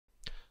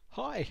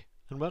Hi,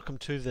 and welcome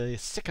to the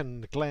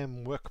second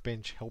GLAM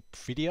Workbench help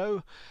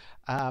video.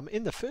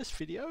 In the first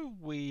video,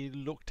 we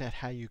looked at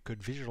how you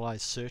could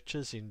visualize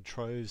searches in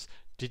Trove's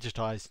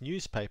digitized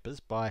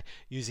newspapers by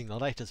using the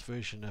latest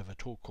version of a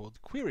tool called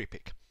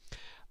QueryPic.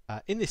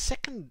 In this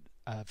second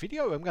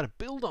video, I'm going to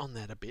build on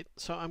that a bit.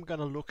 So I'm going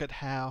to look at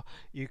how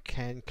you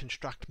can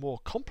construct more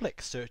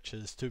complex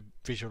searches to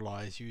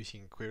visualize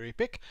using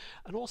QueryPic,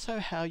 and also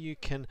how you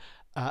can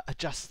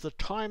adjust the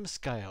time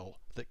scale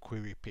that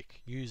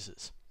QueryPic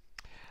uses.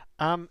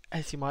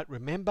 As you might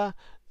remember,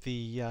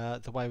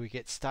 the way we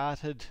get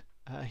started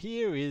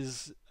here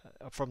is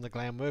from the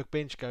GLAM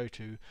Workbench, go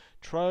to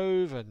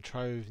Trove and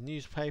Trove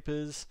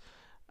newspapers,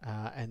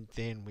 and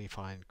then we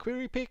find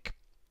QueryPic,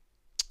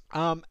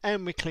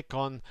 and we click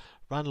on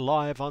Run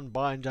Live on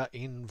Binder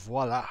in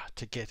Voila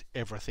to get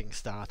everything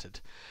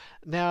started.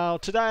 Now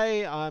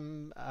today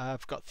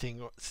I've got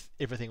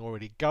everything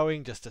already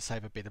going just to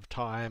save a bit of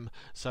time.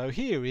 So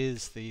here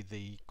is the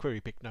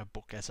QueryPic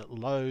notebook as it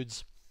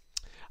loads.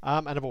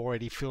 And I've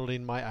already filled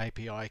in my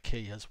API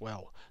key as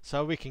well.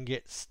 So we can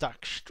get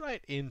stuck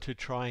straight into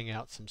trying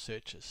out some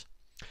searches.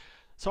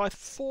 So I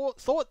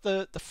thought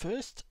the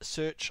first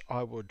search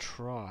I would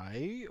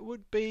try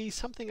would be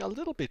something a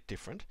little bit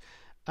different,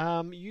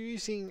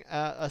 using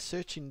a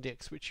search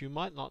index which you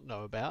might not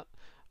know about.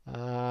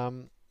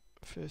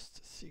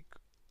 First,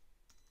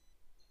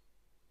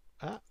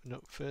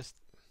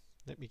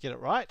 let me get it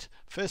right.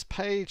 First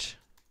page.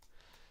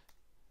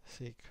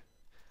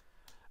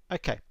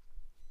 Okay.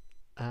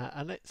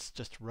 And let's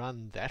just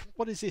run that.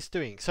 What is this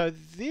doing? So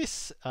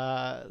this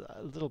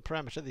little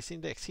parameter, this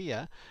index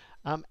here,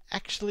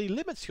 actually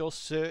limits your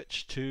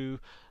search to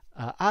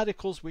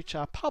articles which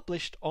are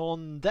published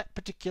on that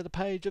particular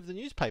page of the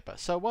newspaper.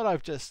 So what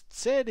I've just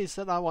said is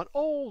that I want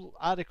all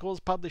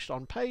articles published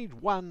on page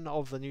 1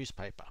 of the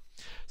newspaper.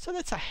 So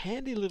that's a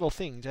handy little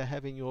thing to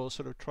have in your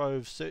sort of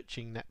Trove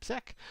searching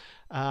knapsack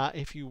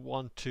if you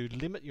want to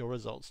limit your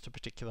results to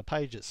particular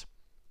pages.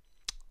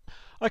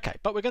 Okay,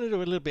 but we're going to do a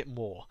little bit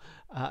more.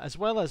 As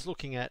well as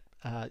looking at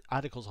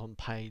articles on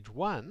page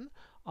 1,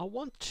 I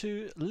want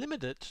to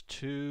limit it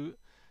to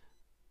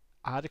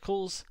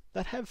articles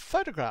that have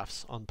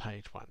photographs on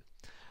page 1.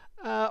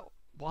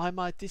 Why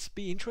might this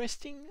be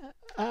interesting?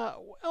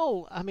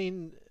 Well, I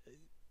mean,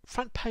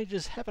 front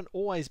pages haven't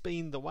always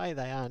been the way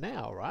they are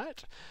now,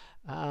 right?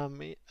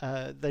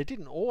 They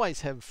didn't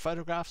always have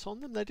photographs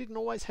on them. They didn't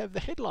always have the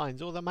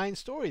headlines or the main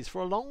stories.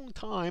 For a long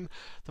time,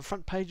 the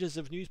front pages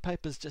of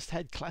newspapers just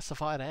had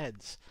classified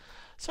ads.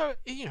 So,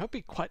 it'd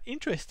be quite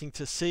interesting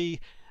to see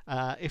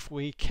if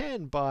we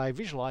can, by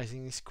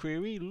visualizing this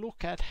query,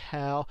 look at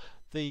how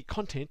the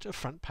content of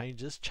front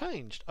pages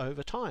changed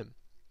over time.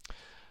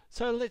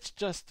 So let's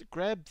just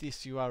grab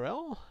this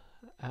URL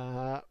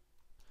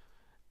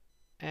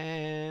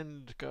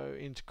and go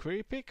into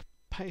QueryPic.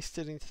 Paste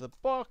it into the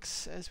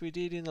box as we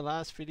did in the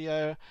last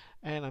video,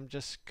 and I'm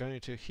just going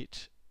to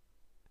hit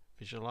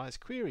visualize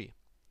query.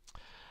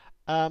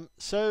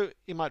 So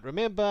you might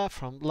remember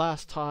from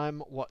last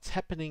time, what's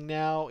happening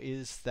now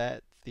is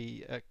that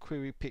the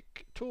QueryPic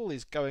tool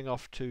is going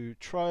off to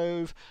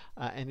Trove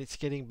and it's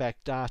getting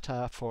back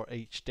data for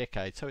each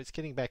decade. So it's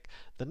getting back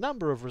the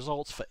number of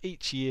results for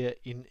each year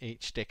in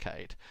each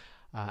decade,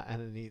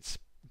 and it's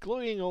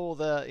gluing all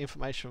the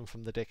information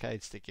from the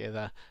decades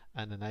together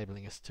and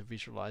enabling us to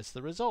visualize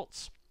the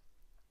results.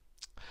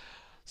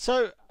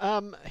 So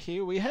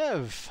here we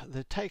have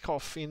the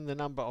takeoff in the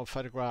number of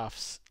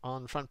photographs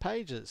on front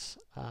pages.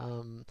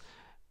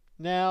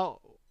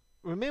 Now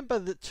remember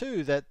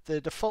that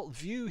the default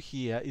view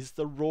here is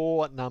the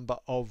raw number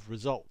of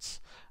results,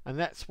 and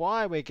that's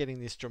why we're getting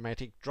this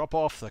dramatic drop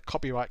off, the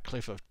copyright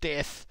cliff of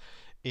death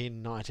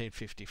in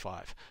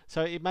 1955.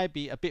 So it may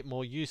be a bit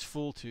more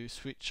useful to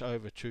switch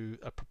over to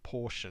a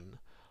proportion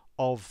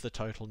of the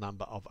total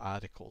number of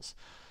articles.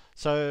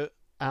 So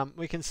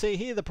we can see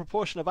here the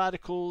proportion of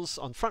articles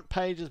on front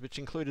pages which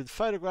included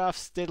photographs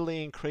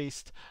steadily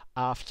increased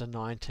after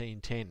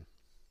 1910,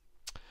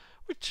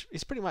 which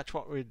is pretty much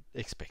what we'd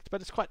expect.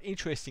 But it's quite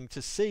interesting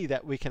to see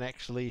that we can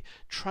actually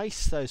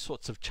trace those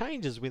sorts of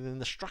changes within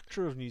the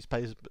structure of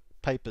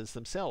newspapers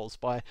themselves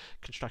by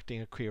constructing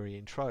a query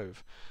in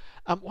Trove.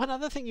 One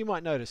other thing you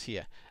might notice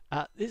here,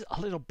 there's a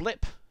little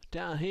blip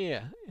down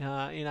here in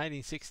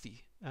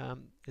 1860.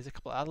 There's a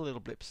couple of other little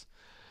blips.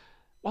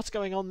 What's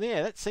going on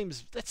there? That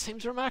seems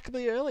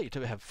remarkably early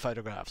to have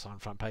photographs on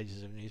front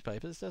pages of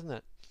newspapers, doesn't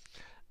it?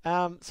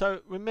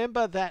 So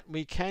remember that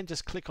we can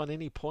just click on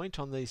any point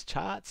on these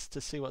charts to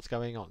see what's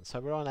going on.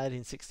 So we're on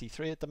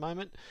 1863 at the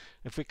moment.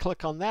 If we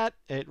click on that,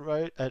 it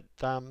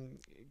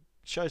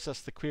shows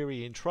us the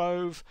query in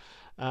Trove,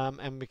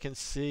 and we can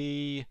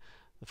see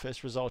the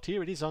first result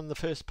here. It is on the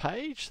first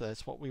page, so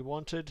that's what we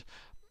wanted,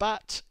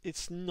 but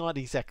it's not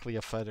exactly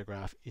a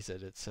photograph, is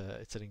it? It's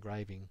an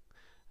engraving,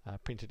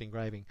 printed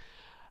engraving.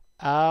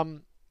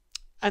 And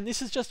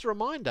this is just a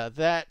reminder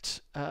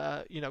that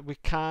we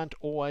can't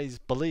always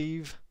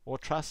believe or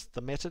trust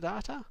the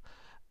metadata.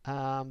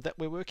 that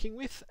we're working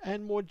with,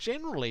 and more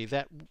generally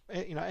that,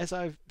 as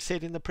I've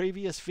said in the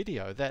previous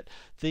video, that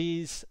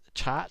these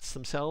charts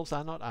themselves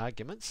are not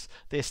arguments,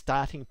 they're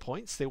starting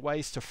points, they're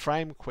ways to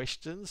frame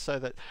questions so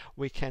that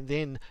we can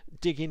then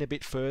dig in a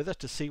bit further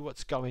to see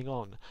what's going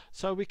on.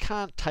 So we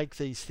can't take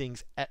these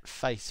things at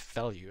face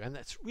value, and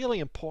that's really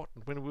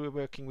important when we're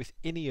working with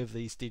any of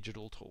these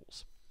digital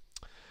tools.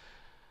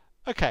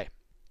 Okay,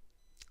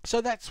 so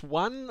that's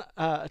one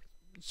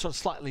sort of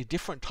slightly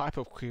different type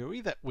of query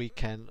that we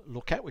can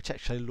look at, which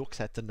actually looks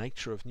at the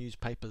nature of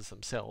newspapers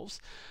themselves.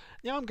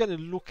 Now I'm going to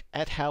look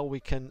at how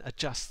we can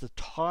adjust the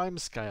time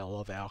scale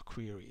of our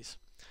queries.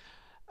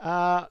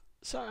 So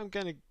I'm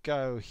going to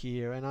go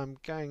here, and I'm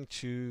going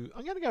to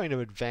go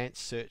into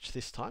advanced search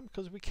this time,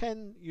 because we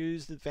can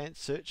use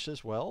advanced search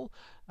as well.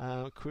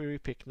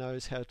 QueryPic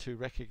knows how to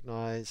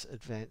recognize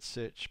advanced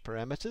search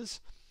parameters,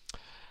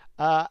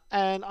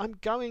 and I'm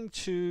going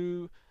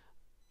to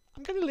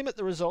limit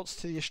the results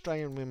to the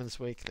Australian Women's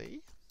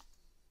Weekly.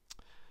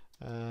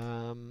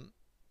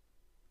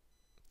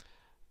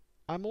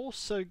 I'm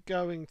also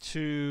going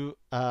to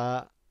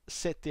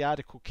set the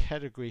article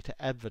category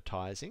to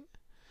advertising,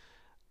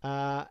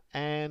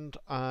 and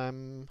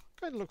I'm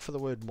going to look for the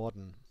word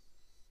modern.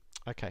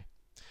 Okay.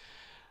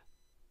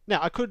 Now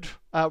I could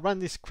run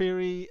this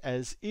query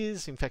as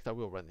is. In fact, I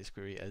will run this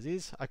query as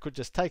is. I could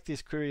just take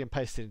this query and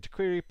paste it into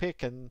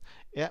QueryPic, and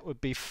that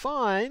would be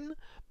fine,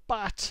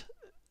 but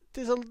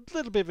there's a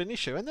little bit of an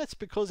issue, and that's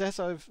because, as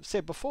I've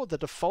said before, the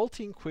default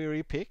in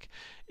QueryPic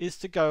is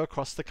to go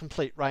across the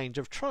complete range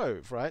of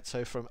Trove, right?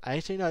 So from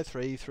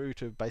 1803 through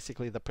to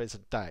basically the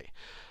present day.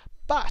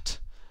 But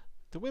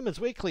the Women's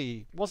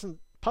Weekly wasn't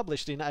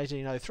published in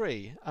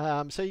 1803,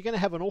 so you're going to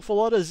have an awful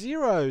lot of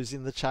zeros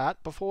in the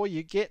chart before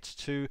you get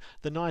to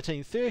the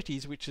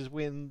 1930s, which is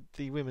when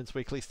the Women's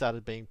Weekly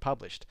started being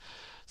published.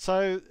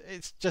 So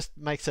it just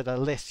makes it a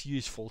less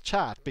useful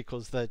chart,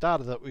 because the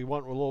data that we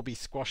want will all be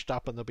squashed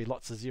up and there'll be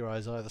lots of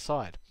zeros either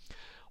side.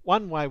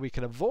 One way we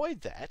can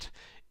avoid that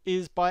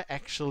is by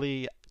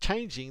actually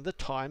changing the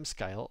time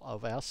scale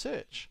of our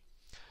search.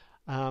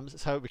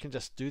 So we can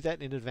just do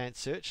that in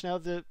advanced search. Now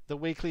the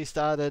weekly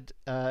started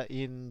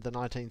in the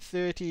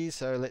 1930s,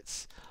 so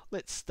let's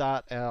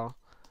start our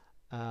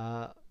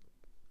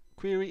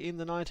query in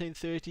the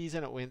 1930s,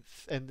 and it went,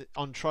 and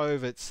on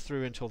Trove it's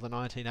through until the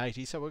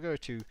 1980s. So we'll go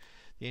to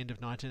the end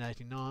of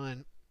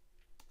 1989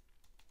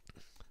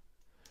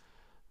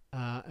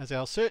 as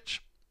our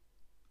search.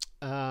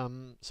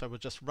 So we'll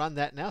just run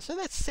that now. So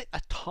let's set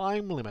a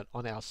time limit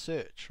on our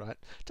search, right?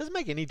 It doesn't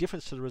make any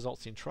difference to the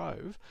results in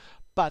Trove,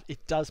 but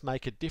it does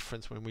make a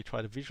difference when we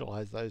try to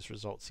visualize those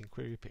results in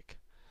QueryPic.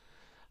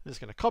 I'm just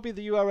going to copy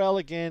the URL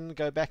again,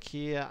 go back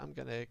here. I'm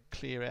going to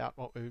clear out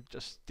what we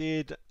just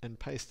did and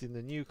paste in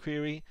the new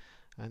query,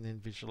 and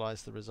then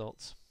visualize the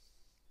results.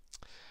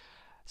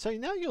 So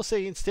now you'll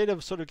see, instead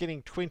of sort of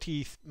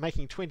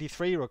making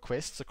 23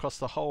 requests across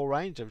the whole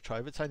range of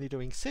Trove, it's only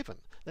doing 7.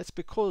 That's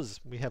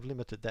because we have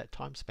limited that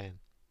time span.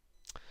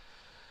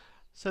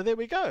 So there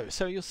we go.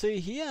 So you'll see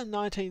here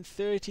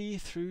 1930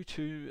 through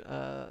to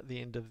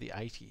the end of the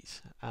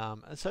 80s.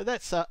 And so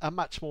that's a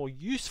much more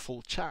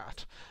useful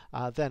chart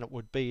than it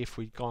would be if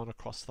we'd gone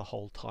across the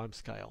whole time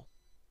scale.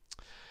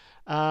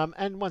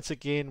 And once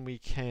again, we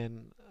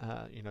can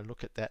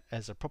look at that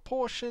as a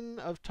proportion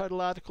of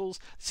total articles.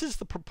 This is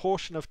the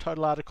proportion of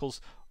total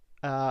articles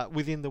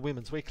within the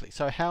Women's Weekly.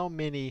 So how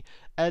many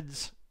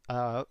ads,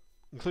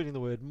 including the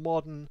word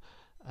modern,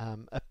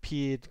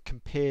 appeared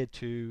compared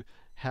to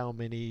how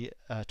many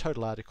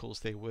total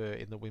articles there were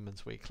in the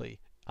Women's Weekly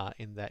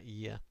in that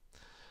year.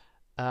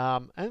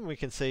 And we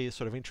can see a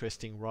sort of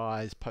interesting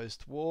rise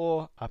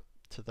post-war up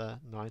to the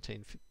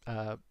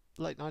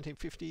late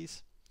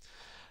 1950s.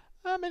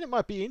 And it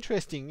might be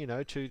interesting,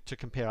 to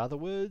compare other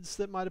words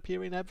that might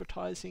appear in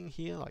advertising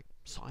here, like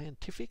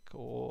scientific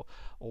or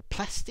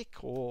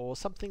plastic or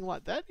something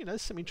like that.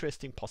 Some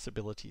interesting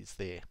possibilities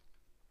there.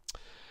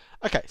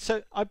 Okay,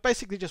 so I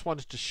basically just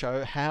wanted to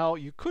show how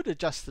you could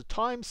adjust the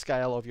time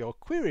scale of your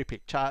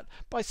QueryPic chart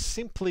by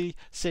simply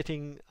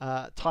setting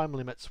time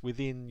limits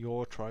within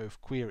your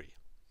Trove query.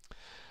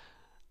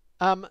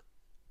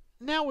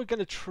 Now we're going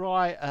to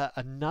try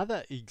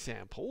another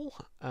example,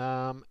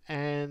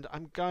 and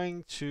I'm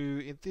going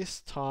to, in this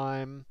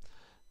time,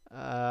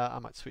 I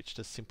might switch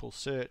to simple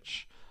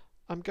search.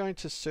 I'm going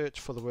to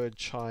search for the word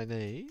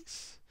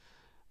Chinese.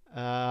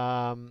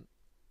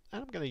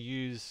 And I'm going to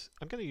use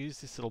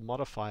this little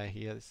modifier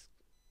here,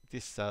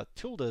 this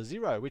tilde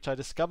 0, which I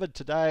discovered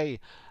today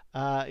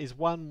is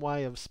one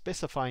way of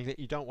specifying that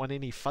you don't want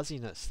any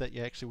fuzziness, that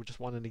you actually would just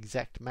want an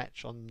exact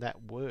match on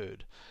that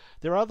word.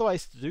 There are other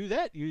ways to do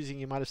that using,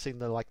 you might have seen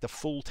the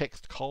full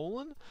text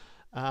colon,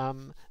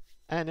 and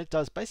it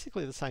does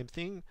basically the same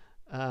thing,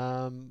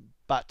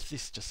 but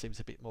this just seems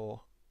a bit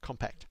more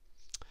compact.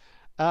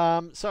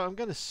 So I'm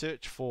going to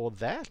search for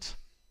that.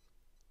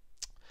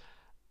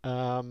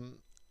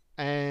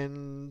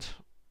 And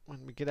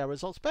when we get our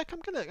results back, I'm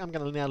going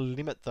to now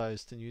limit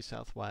those to New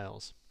South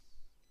Wales.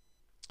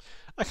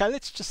 Okay,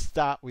 let's just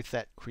start with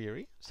that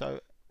query.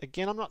 So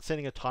again, I'm not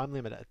setting a time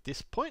limit at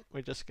this point.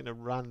 We're just going to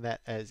run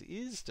that as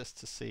is just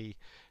to see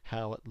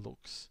how it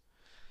looks.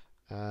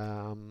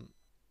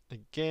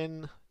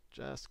 Again,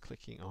 just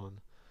clicking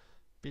on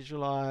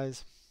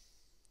visualize.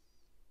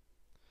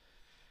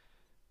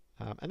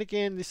 And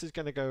again, this is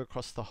going to go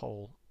across the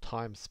whole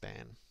time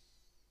span.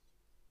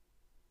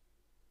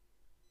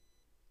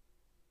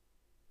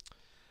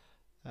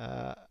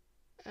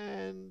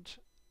 And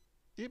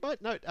you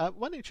might note,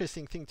 one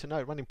interesting thing to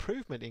note, one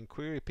improvement in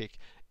QueryPic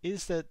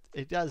is that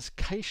it does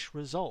cache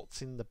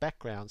results in the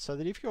background, so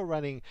that if you're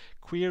running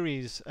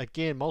queries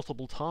again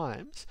multiple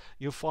times,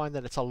 you'll find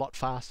that it's a lot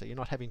faster. You're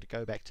not having to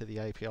go back to the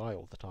API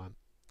all the time.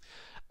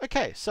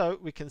 Okay, so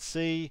we can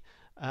see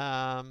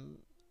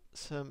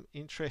some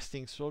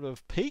interesting sort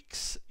of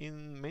peaks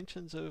in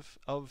mentions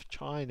of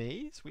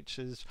Chinese, which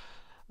is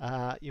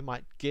you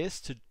might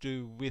guess to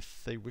do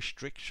with the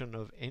restriction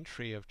of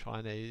entry of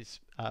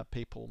Chinese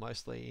people,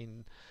 mostly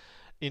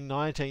in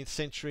 19th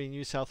century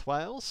New South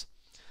Wales.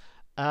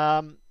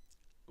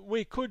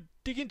 We could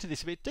dig into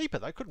this a bit deeper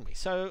though, couldn't we?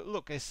 So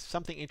look, there's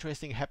something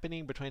interesting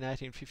happening between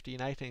 1850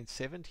 and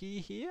 1870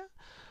 here.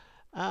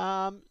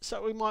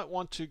 So we might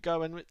want to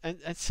go and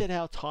set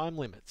our time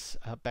limits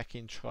back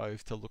in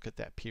Trove to look at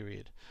that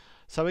period.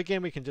 So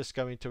again, we can just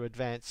go into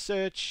advanced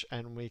search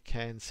and we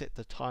can set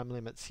the time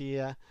limits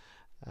here.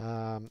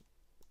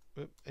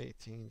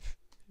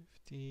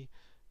 1850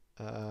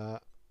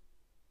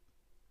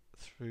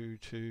 through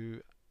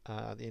to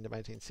the end of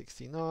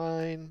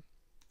 1869.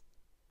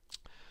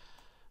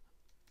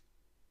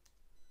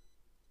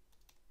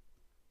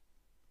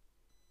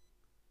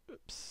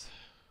 Oops.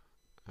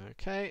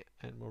 Okay,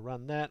 and we'll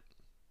run that.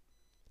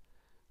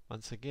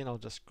 Once again, I'll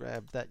just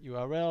grab that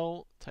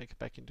URL, take it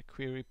back into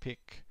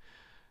QueryPic.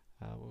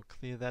 We'll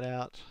clear that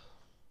out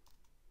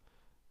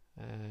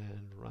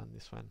and run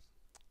this one.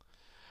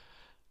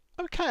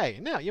 Okay,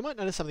 now you might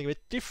notice something a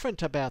bit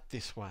different about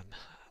this one.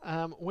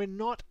 We're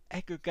not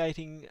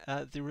aggregating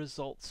the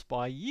results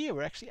by year,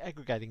 we're actually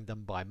aggregating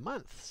them by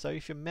month. So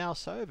if you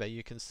mouse over,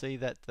 you can see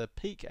that the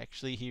peak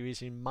actually here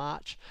is in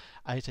March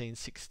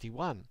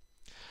 1861.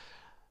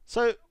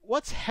 So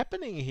what's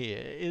happening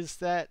here is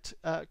that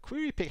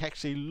QueryPic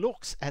actually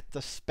looks at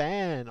the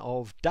span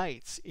of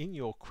dates in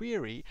your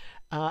query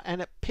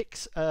and it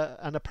picks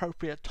an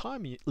appropriate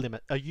time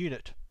limit, a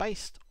unit,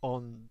 based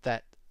on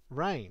that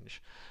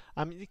range.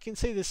 You can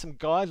see there's some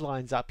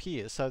guidelines up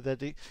here, so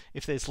that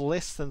if there's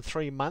less than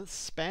 3 months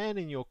span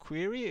in your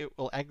query, it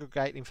will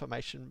aggregate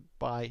information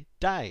by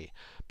day,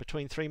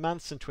 between 3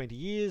 months and 20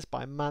 years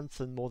by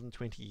month, and more than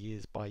 20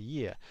 years by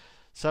year.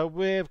 So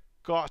we've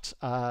got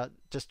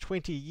just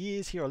 20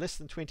 years here, or less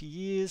than 20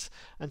 years,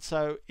 and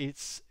so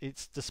it's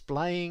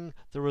displaying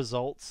the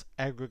results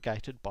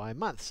aggregated by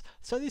months.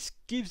 So this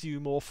gives you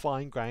more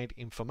fine-grained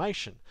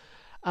information.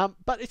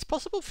 But it's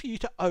possible for you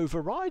to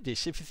override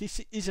this if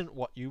this isn't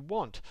what you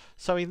want.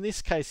 So in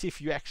this case, if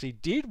you actually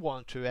did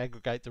want to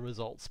aggregate the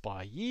results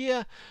by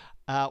year,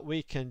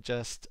 we can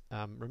just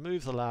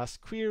remove the last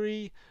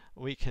query.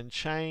 We can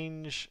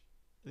change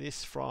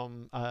this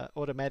from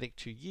automatic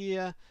to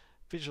year,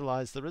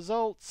 visualize the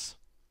results,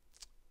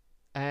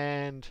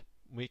 and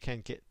we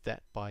can get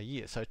that by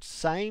year. So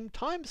same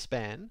time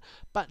span,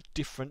 but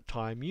different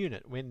time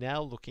unit. We're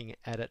now looking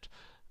at it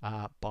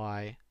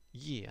by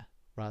year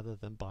rather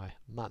than by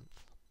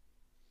month.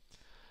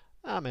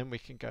 And we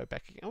can go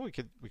back again. We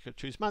could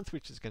choose month,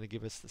 which is going to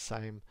give us the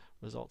same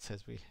results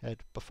as we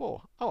had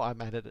before. Oh, I've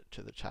added it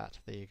to the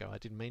chart. There you go. I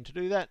didn't mean to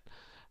do that,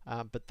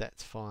 but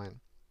that's fine.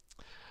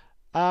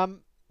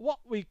 What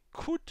we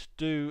could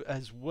do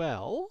as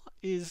well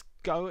is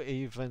go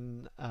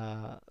even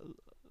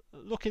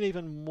look in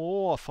even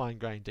more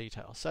fine-grained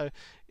detail. So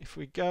if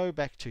we go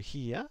back to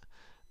here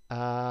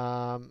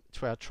to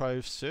our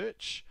Trove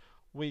search,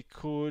 we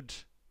could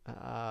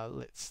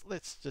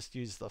let's just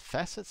use the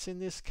facets in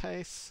this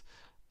case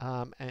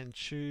and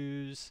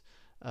choose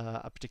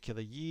a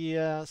particular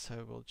year.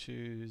 So we'll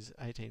choose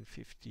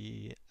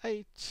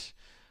 1858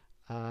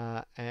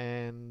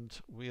 and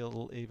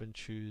we'll even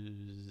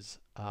choose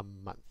a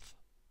month,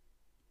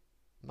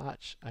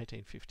 March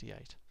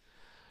 1858.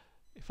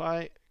 If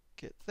I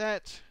get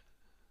that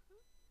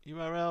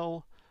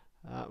URL,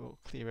 we'll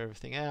clear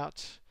everything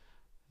out.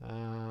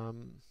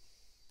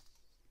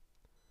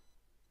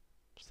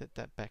 Set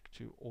that back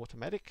to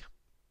automatic.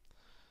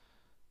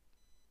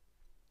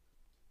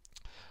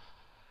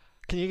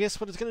 Can you guess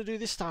what it's going to do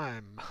this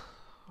time?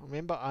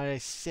 Remember, I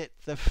set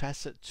the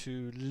facet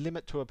to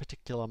limit to a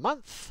particular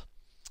month.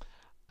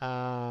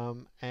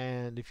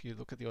 And if you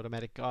look at the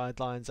automatic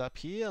guidelines up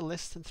here,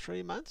 less than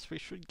 3 months, we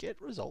should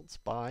get results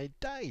by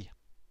day.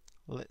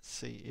 Let's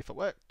see if it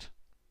worked.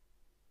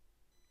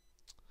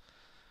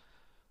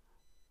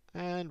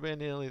 And we're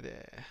nearly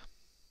there.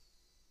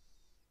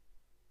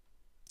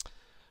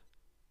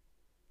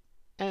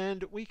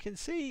 And we can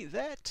see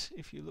that,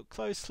 if you look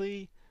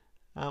closely,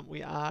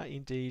 we are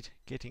indeed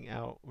getting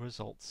our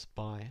results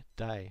by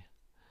day.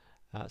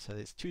 So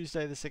there's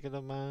Tuesday the 2nd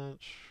of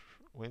March,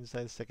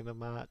 Wednesday the 2nd of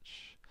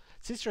March.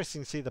 It's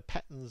interesting to see the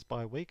patterns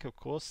by week. Of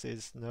course,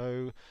 there's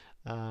no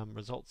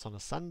Results on a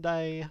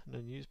Sunday, no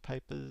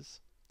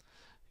newspapers.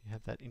 You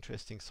have that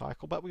interesting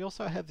cycle, but we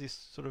also have this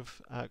sort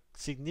of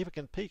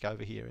significant peak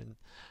over here in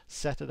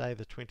Saturday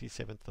the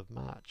 27th of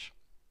March.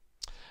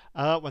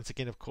 Once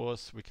again, of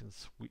course, we can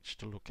switch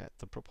to look at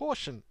the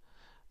proportion,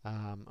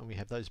 and we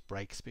have those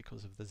breaks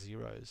because of the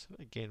zeros.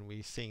 Again,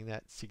 we're seeing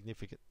that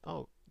significant.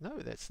 Oh no,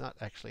 that's not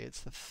actually,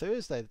 it's the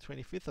Thursday the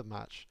 25th of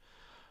March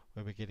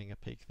where we're getting a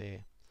peak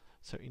there.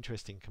 So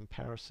interesting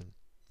comparison.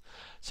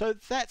 So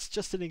that's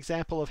just an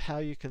example of how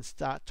you can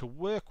start to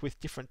work with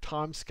different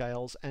time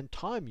scales and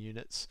time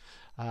units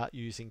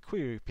using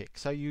QueryPic.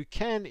 So you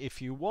can,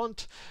 if you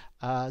want,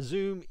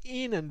 zoom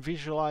in and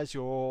visualize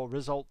your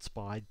results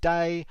by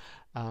day,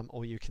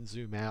 or you can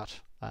zoom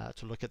out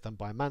to look at them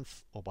by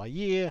month or by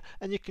year,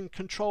 and you can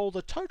control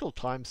the total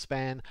time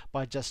span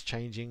by just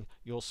changing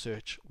your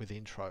search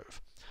within Trove.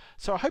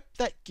 So I hope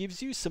that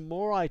gives you some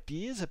more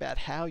ideas about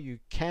how you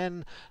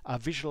can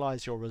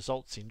visualize your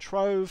results in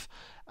Trove.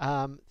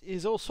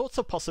 There's all sorts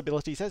of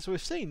possibilities, as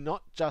we've seen,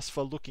 not just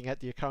for looking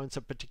at the occurrence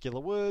of particular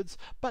words,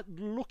 but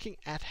looking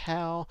at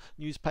how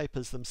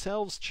newspapers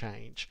themselves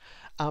change.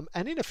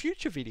 And in a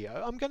future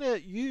video, I'm going to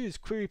use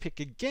QueryPic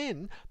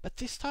again, but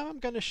this time I'm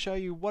going to show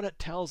you what it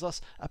tells us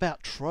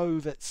about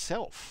Trove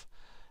itself.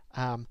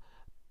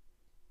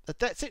 But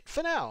that's it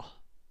for now.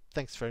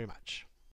 Thanks very much.